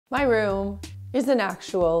My room is an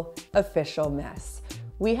actual official mess.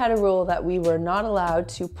 We had a rule that we were not allowed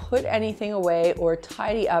to put anything away or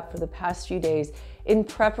tidy up for the past few days in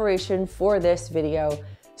preparation for this video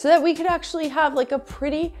so that we could actually have like a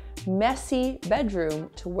pretty messy bedroom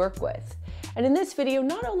to work with. And in this video,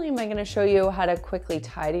 not only am I going to show you how to quickly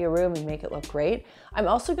tidy a room and make it look great, I'm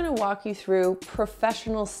also going to walk you through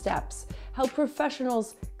professional steps, how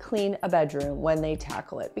professionals clean a bedroom when they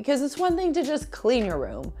tackle it. Because it's one thing to just clean your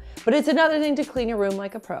room, but it's another thing to clean your room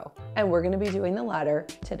like a pro. And we're going to be doing the latter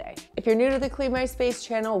today. If you're new to the Clean My Space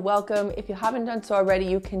channel, welcome. If you haven't done so already,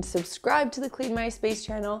 you can subscribe to the Clean My Space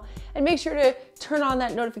channel and make sure to turn on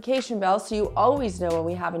that notification bell so you always know when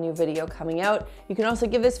we have a new video coming out. You can also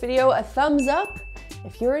give this video a thumbs up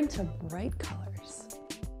if you're into bright colors.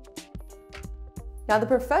 Now, the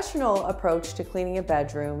professional approach to cleaning a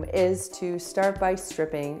bedroom is to start by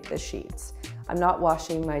stripping the sheets. I'm not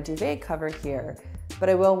washing my duvet cover here, but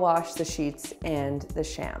I will wash the sheets and the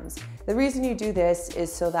shams. The reason you do this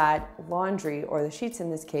is so that laundry, or the sheets in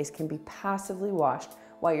this case, can be passively washed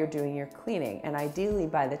while you're doing your cleaning. And ideally,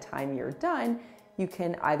 by the time you're done, you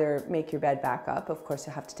can either make your bed back up. Of course,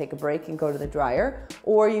 you have to take a break and go to the dryer,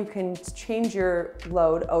 or you can change your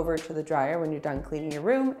load over to the dryer when you're done cleaning your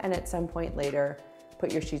room, and at some point later,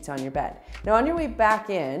 put your sheets on your bed. Now, on your way back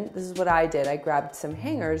in, this is what I did. I grabbed some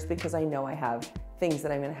hangers because I know I have things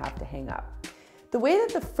that I'm gonna have to hang up. The way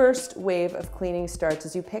that the first wave of cleaning starts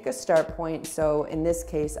is you pick a start point. So in this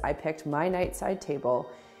case, I picked my nightside table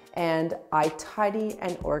and I tidy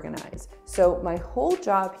and organize. So my whole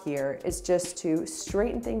job here is just to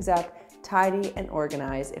straighten things up, tidy and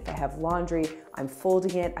organize. If I have laundry, I'm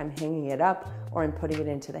folding it, I'm hanging it up, or I'm putting it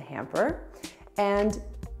into the hamper. And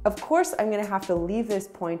of course, I'm gonna have to leave this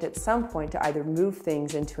point at some point to either move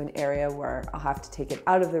things into an area where I'll have to take it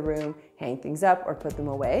out of the room, hang things up, or put them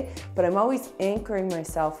away. But I'm always anchoring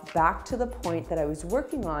myself back to the point that I was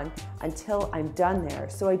working on until I'm done there,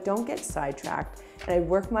 so I don't get sidetracked and I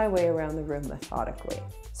work my way around the room methodically.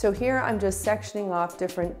 So here I'm just sectioning off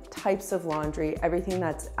different types of laundry. Everything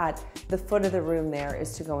that's at the foot of the room there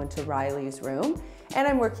is to go into Riley's room. And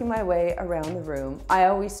I'm working my way around the room. I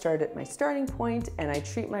always start at my starting point and I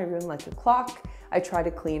treat my room like a clock. I try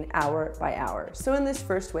to clean hour by hour. So in this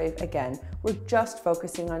first wave, again, we're just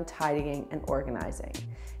focusing on tidying and organizing.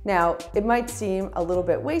 Now, it might seem a little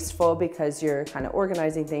bit wasteful because you're kind of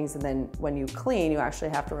organizing things and then when you clean, you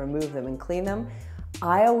actually have to remove them and clean them.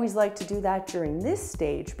 I always like to do that during this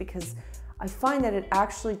stage because I find that it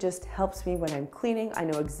actually just helps me when I'm cleaning. I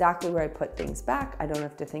know exactly where I put things back. I don't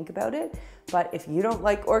have to think about it. But if you don't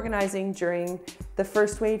like organizing during the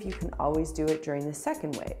first wave, you can always do it during the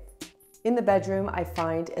second wave. In the bedroom, I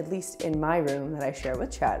find, at least in my room that I share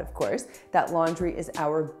with Chad, of course, that laundry is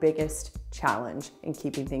our biggest challenge in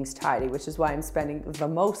keeping things tidy, which is why I'm spending the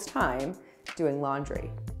most time doing laundry.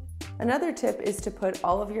 Another tip is to put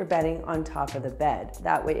all of your bedding on top of the bed.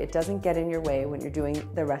 That way it doesn't get in your way when you're doing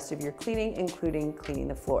the rest of your cleaning, including cleaning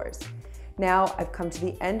the floors. Now I've come to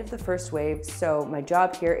the end of the first wave, so my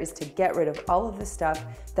job here is to get rid of all of the stuff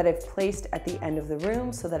that I've placed at the end of the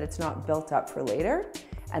room so that it's not built up for later.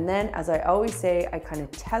 And then, as I always say, I kind of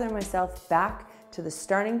tether myself back to the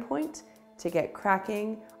starting point to get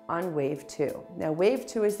cracking on wave 2. Now wave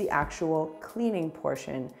 2 is the actual cleaning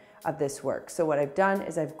portion of this work. So what I've done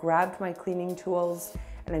is I've grabbed my cleaning tools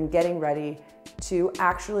and I'm getting ready to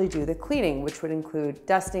actually do the cleaning, which would include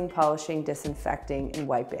dusting, polishing, disinfecting, and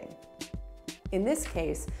wiping. In this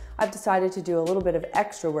case, I've decided to do a little bit of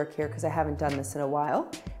extra work here because I haven't done this in a while,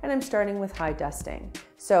 and I'm starting with high dusting.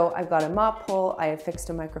 So I've got a mop pole, I have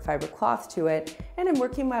fixed a microfiber cloth to it, and I'm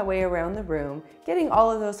working my way around the room, getting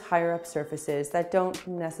all of those higher up surfaces that don't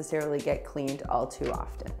necessarily get cleaned all too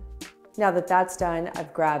often. Now that that's done,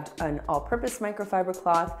 I've grabbed an all-purpose microfiber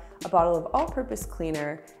cloth, a bottle of all-purpose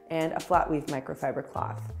cleaner, and a flat weave microfiber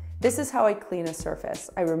cloth. This is how I clean a surface.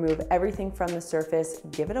 I remove everything from the surface,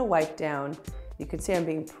 give it a wipe down. You can see I'm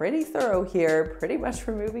being pretty thorough here, pretty much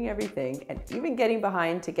removing everything and even getting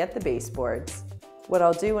behind to get the baseboards. What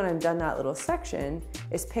I'll do when I'm done that little section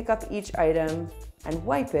is pick up each item and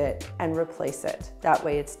wipe it and replace it. That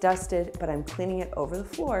way it's dusted, but I'm cleaning it over the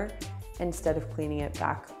floor instead of cleaning it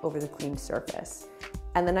back over the clean surface.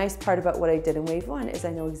 And the nice part about what I did in wave 1 is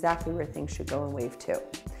I know exactly where things should go in wave 2.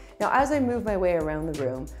 Now, as I move my way around the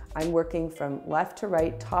room, I'm working from left to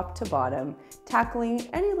right, top to bottom, tackling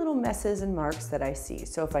any little messes and marks that I see.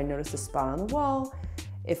 So if I notice a spot on the wall,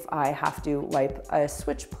 if I have to wipe a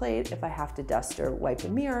switch plate, if I have to dust or wipe a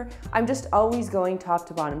mirror, I'm just always going top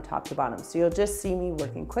to bottom, top to bottom. So you'll just see me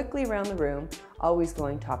working quickly around the room, always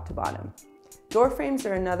going top to bottom. Door frames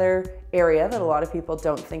are another area that a lot of people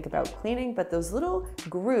don't think about cleaning, but those little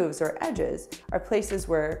grooves or edges are places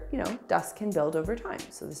where, dust can build over time.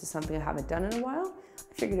 So this is something I haven't done in a while.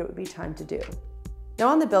 I figured it would be time to do. Now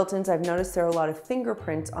on the built-ins, I've noticed there are a lot of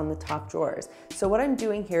fingerprints on the top drawers. So what I'm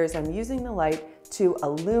doing here is I'm using the light to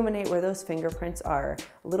illuminate where those fingerprints are.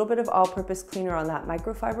 A little bit of all-purpose cleaner on that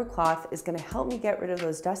microfiber cloth is gonna help me get rid of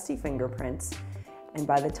those dusty fingerprints. And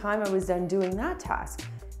by the time I was done doing that task,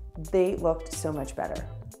 they looked so much better.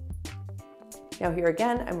 Now here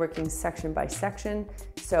again, I'm working section by section.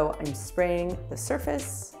 So I'm spraying the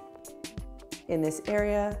surface in this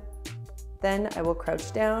area. Then I will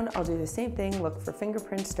crouch down. I'll do the same thing, look for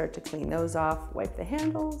fingerprints, start to clean those off, wipe the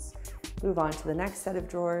handles, move on to the next set of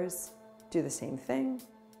drawers, do the same thing.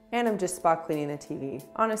 And I'm just spot cleaning the TV.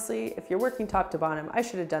 Honestly, if you're working top to bottom, I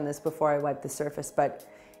should have done this before I wiped the surface, but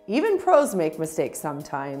even pros make mistakes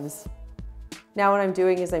sometimes. Now what I'm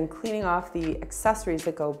doing is I'm cleaning off the accessories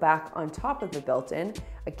that go back on top of the built-in.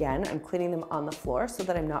 Again, I'm cleaning them on the floor so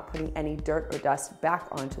that I'm not putting any dirt or dust back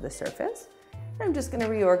onto the surface. And I'm just gonna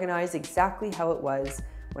reorganize exactly how it was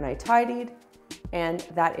when I tidied, and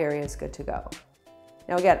that area is good to go.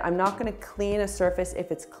 Now again, I'm not gonna clean a surface if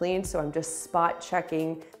it's clean, so I'm just spot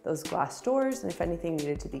checking those glass doors, and if anything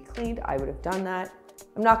needed to be cleaned, I would have done that.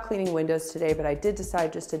 I'm not cleaning windows today, but I did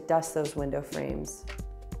decide just to dust those window frames.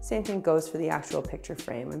 Same thing goes for the actual picture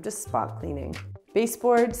frame. I'm just spot cleaning.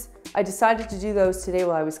 Baseboards, I decided to do those today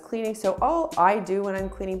while I was cleaning. So all I do when I'm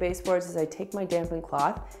cleaning baseboards is I take my dampened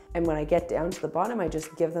cloth, and when I get down to the bottom, I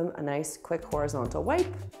just give them a nice quick horizontal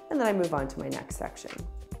wipe, and then I move on to my next section.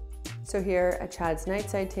 So here at Chad's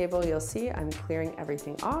nightside table, you'll see I'm clearing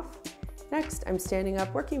everything off. Next, I'm standing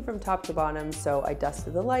up, working from top to bottom. So I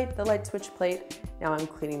dusted the light switch plate. Now I'm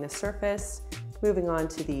cleaning the surface. Moving on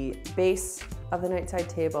to the base of the nightside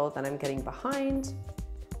table, then I'm getting behind,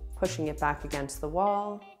 pushing it back against the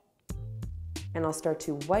wall, and I'll start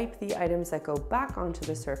to wipe the items that go back onto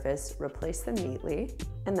the surface, replace them neatly,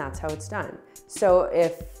 and that's how it's done. So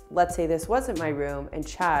if, let's say this wasn't my room and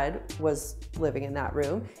Chad was living in that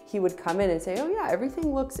room, he would come in and say, oh yeah,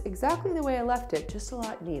 everything looks exactly the way I left it, just a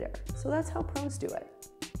lot neater. So that's how pros do it.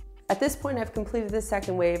 At this point, I've completed the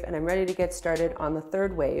second wave and I'm ready to get started on the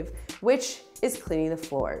third wave, which is cleaning the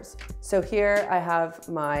floors. So here I have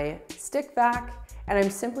my stick vac and I'm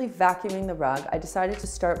simply vacuuming the rug. I decided to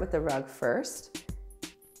start with the rug first,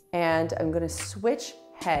 and I'm gonna switch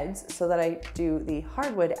heads so that I do the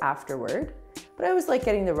hardwood afterward. But I always like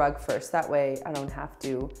getting the rug first. That way I don't have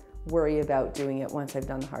to worry about doing it once I've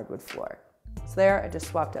done the hardwood floor. So there, I just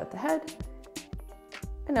swapped out the head.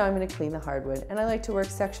 And now I'm gonna clean the hardwood, and I like to work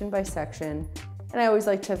section by section, and I always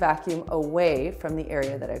like to vacuum away from the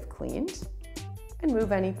area that I've cleaned and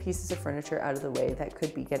move any pieces of furniture out of the way that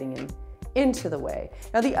could be getting into the way.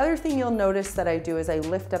 Now the other thing you'll notice that I do is I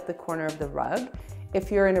lift up the corner of the rug.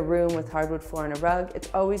 If you're in a room with hardwood floor and a rug, it's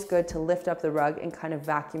always good to lift up the rug and kind of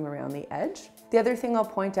vacuum around the edge. The other thing I'll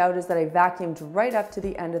point out is that I vacuumed right up to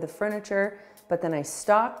the end of the furniture, but then I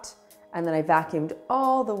stopped, and then I vacuumed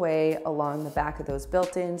all the way along the back of those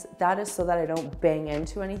built-ins. That is so that I don't bang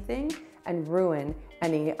into anything and ruin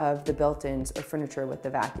any of the built-ins or furniture with the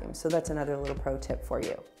vacuum. So that's another little pro tip for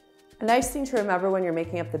you. A nice thing to remember when you're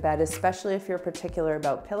making up the bed, especially if you're particular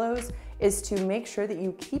about pillows, is to make sure that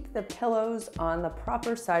you keep the pillows on the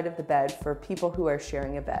proper side of the bed for people who are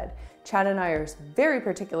sharing a bed. Chad and I are very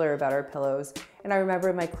particular about our pillows, and I remember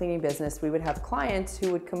in my cleaning business, we would have clients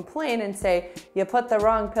who would complain and say, you put the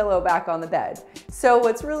wrong pillow back on the bed. So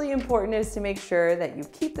what's really important is to make sure that you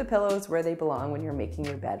keep the pillows where they belong when you're making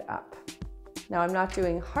your bed up. Now I'm not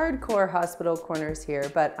doing hardcore hospital corners here,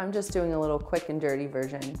 but I'm just doing a little quick and dirty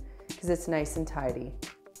version because it's nice and tidy.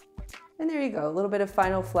 And there you go, a little bit of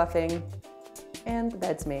final fluffing, and the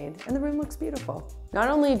bed's made, and the room looks beautiful. Not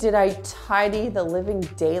only did I tidy the living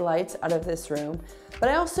daylights out of this room, but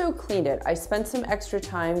I also cleaned it. I spent some extra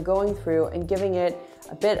time going through and giving it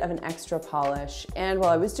a bit of an extra polish. And while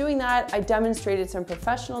I was doing that, I demonstrated some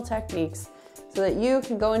professional techniques so that you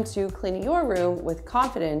can go into cleaning your room with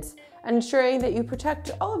confidence and ensuring that you protect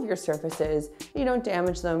all of your surfaces, you don't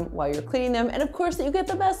damage them while you're cleaning them, and of course that you get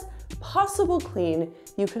the best possible clean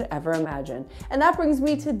you could ever imagine. And that brings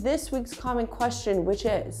me to this week's common question, which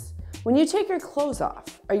is, when you take your clothes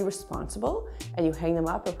off, are you responsible and you hang them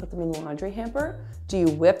up or put them in the laundry hamper? Do you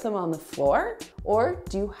whip them on the floor? Or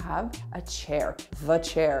do you have a chair,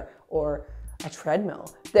 or a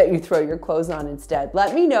treadmill that you throw your clothes on instead?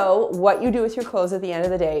 Let me know what you do with your clothes at the end of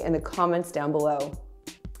the day in the comments down below.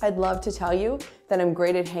 I'd love to tell you that I'm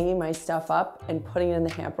great at hanging my stuff up and putting it in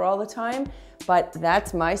the hamper all the time, but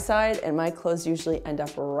that's my side, and my clothes usually end up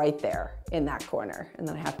right there in that corner, and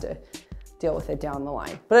then I have to deal with it down the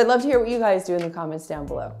line. But I'd love to hear what you guys do in the comments down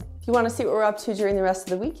below. If you want to see what we're up to during the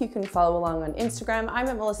rest of the week, you can follow along on Instagram. I'm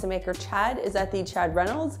at Melissa Maker. Chad is at the Chad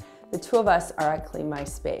Reynolds. The two of us are at Clean My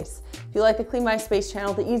Space. If you like the Clean My Space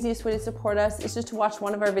channel, the easiest way to support us is just to watch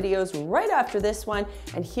one of our videos right after this one.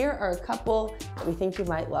 And here are a couple that we think you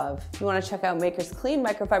might love. If you want to check out Maker's Clean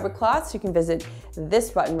microfiber cloths, you can visit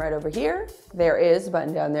this button right over here. There is a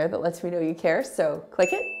button down there that lets me know you care, so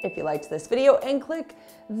click it if you liked this video, and click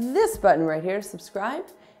this button right here to subscribe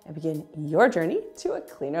and begin your journey to a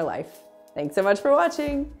cleaner life. Thanks so much for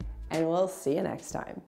watching, and we'll see you next time.